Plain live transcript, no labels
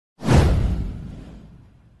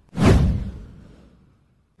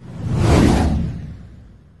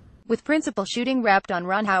With principal shooting wrapped on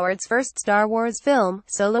Ron Howard's first Star Wars film,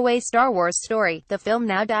 Solo: A Star Wars Story, the film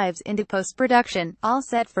now dives into post-production, all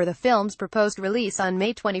set for the film's proposed release on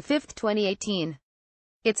May 25, 2018.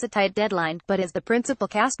 It's a tight deadline, but as the principal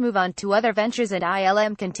cast move on to other ventures and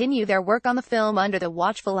ILM continue their work on the film under the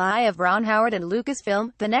watchful eye of Ron Howard and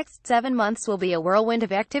Lucasfilm, the next 7 months will be a whirlwind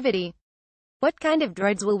of activity. What kind of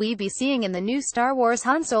droids will we be seeing in the new Star Wars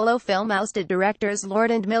Han Solo film? Ousted directors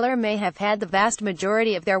Lord and Miller may have had the vast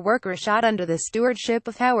majority of their work shot under the stewardship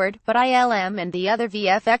of Howard, but ILM and the other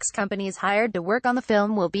VFX companies hired to work on the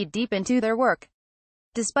film will be deep into their work.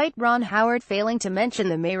 Despite Ron Howard failing to mention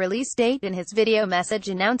the May release date in his video message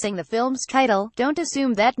announcing the film's title, don't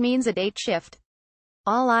assume that means a date shift.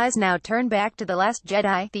 All eyes now turn back to The Last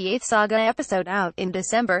Jedi, the 8th saga episode out in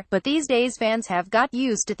December, but these days fans have got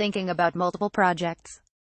used to thinking about multiple projects.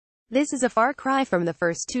 This is a far cry from the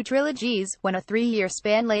first 2 trilogies, when a 3-year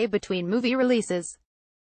span lay between movie releases.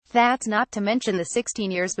 That's not to mention the 16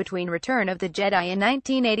 years between Return of the Jedi in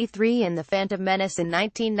 1983 and The Phantom Menace in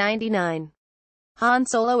 1999. Han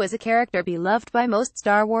Solo is a character beloved by most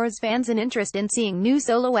Star Wars fans, and interest in seeing new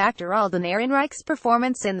Solo actor Alden Ehrenreich's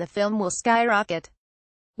performance in the film will skyrocket.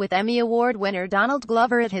 With Emmy Award winner Donald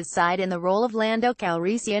Glover at his side in the role of Lando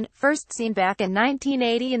Calrissian, first seen back in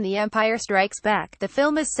 1980 in The Empire Strikes Back, the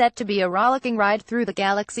film is set to be a rollicking ride through the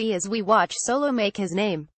galaxy as we watch Solo make his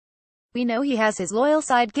name. We know he has his loyal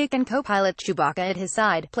sidekick and co-pilot Chewbacca at his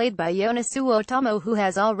side, played by Yonosuke Otamo, who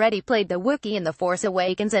has already played the Wookiee in The Force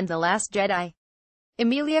Awakens and The Last Jedi.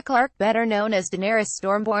 Emilia Clarke, better known as Daenerys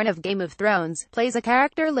Stormborn of Game of Thrones, plays a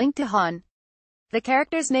character linked to Han. The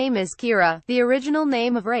character's name is Kira, the original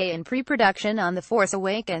name of Rey in pre-production on The Force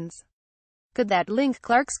Awakens. Could that link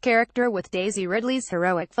Clarke's character with Daisy Ridley's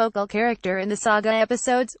heroic focal character in the saga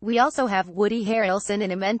episodes? We also have Woody Harrelson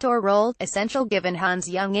in a mentor role, essential given Han's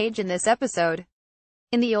young age in this episode.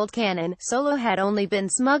 In the old canon, Solo had only been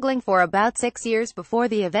smuggling for about 6 years before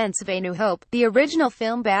the events of A New Hope, the original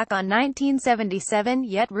film back on 1977,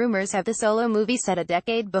 yet rumors have the Solo movie set a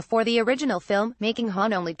decade before the original film, making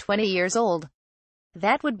Han only 20 years old.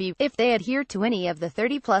 That would be, if they adhere to any of the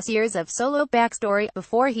 30-plus years of Solo backstory,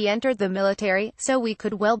 before he entered the military, so we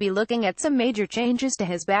could well be looking at some major changes to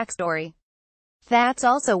his backstory. That's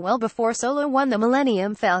also well before Solo won the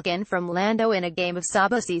Millennium Falcon from Lando in a game of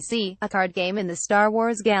Saba CC, a card game in the Star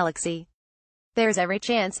Wars galaxy. There's every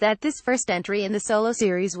chance that this first entry in the Solo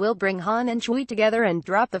series will bring Han and Chewie together and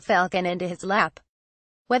drop the Falcon into his lap.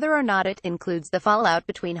 Whether or not it includes the fallout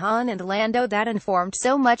between Han and Lando that informed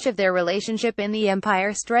so much of their relationship in The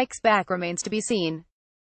Empire Strikes Back remains to be seen.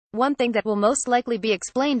 One thing that will most likely be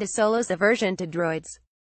explained is Solo's aversion to droids.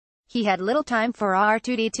 He had little time for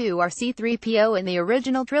R2-D2 or C-3PO in the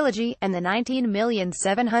original trilogy, and the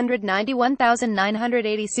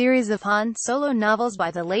 19,791,980 series of Han Solo novels by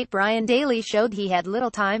the late Brian Daley showed he had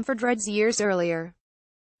little time for droids years earlier.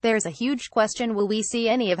 There's a huge question: will we see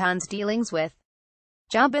any of Han's dealings with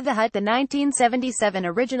Jabba the Hutt? The 1977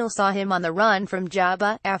 original saw him on the run from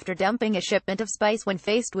Jabba, after dumping a shipment of spice when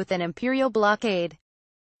faced with an Imperial blockade.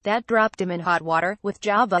 That dropped him in hot water, with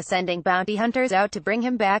Jabba sending bounty hunters out to bring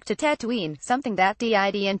him back to Tatooine, something that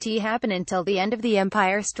didn't happen until the end of The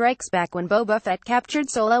Empire Strikes Back, when Boba Fett captured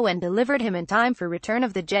Solo and delivered him in time for Return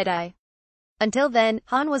of the Jedi. Until then,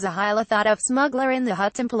 Han was a highly thought-of smuggler in the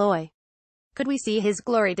Hutt's employ. Could we see his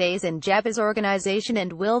glory days in Jabba's organization,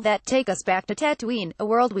 and will that take us back to Tatooine, a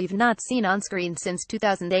world we've not seen on screen since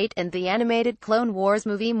 2008 and the animated Clone Wars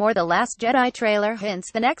movie? More The Last Jedi trailer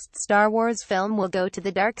hints the next Star Wars film will go to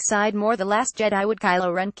the dark side. More The Last Jedi: would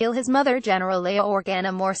Kylo Ren kill his mother, General Leia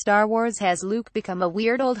Organa? More Star Wars: has Luke become a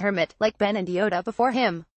weird old hermit, like Ben and Yoda before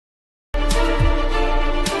him?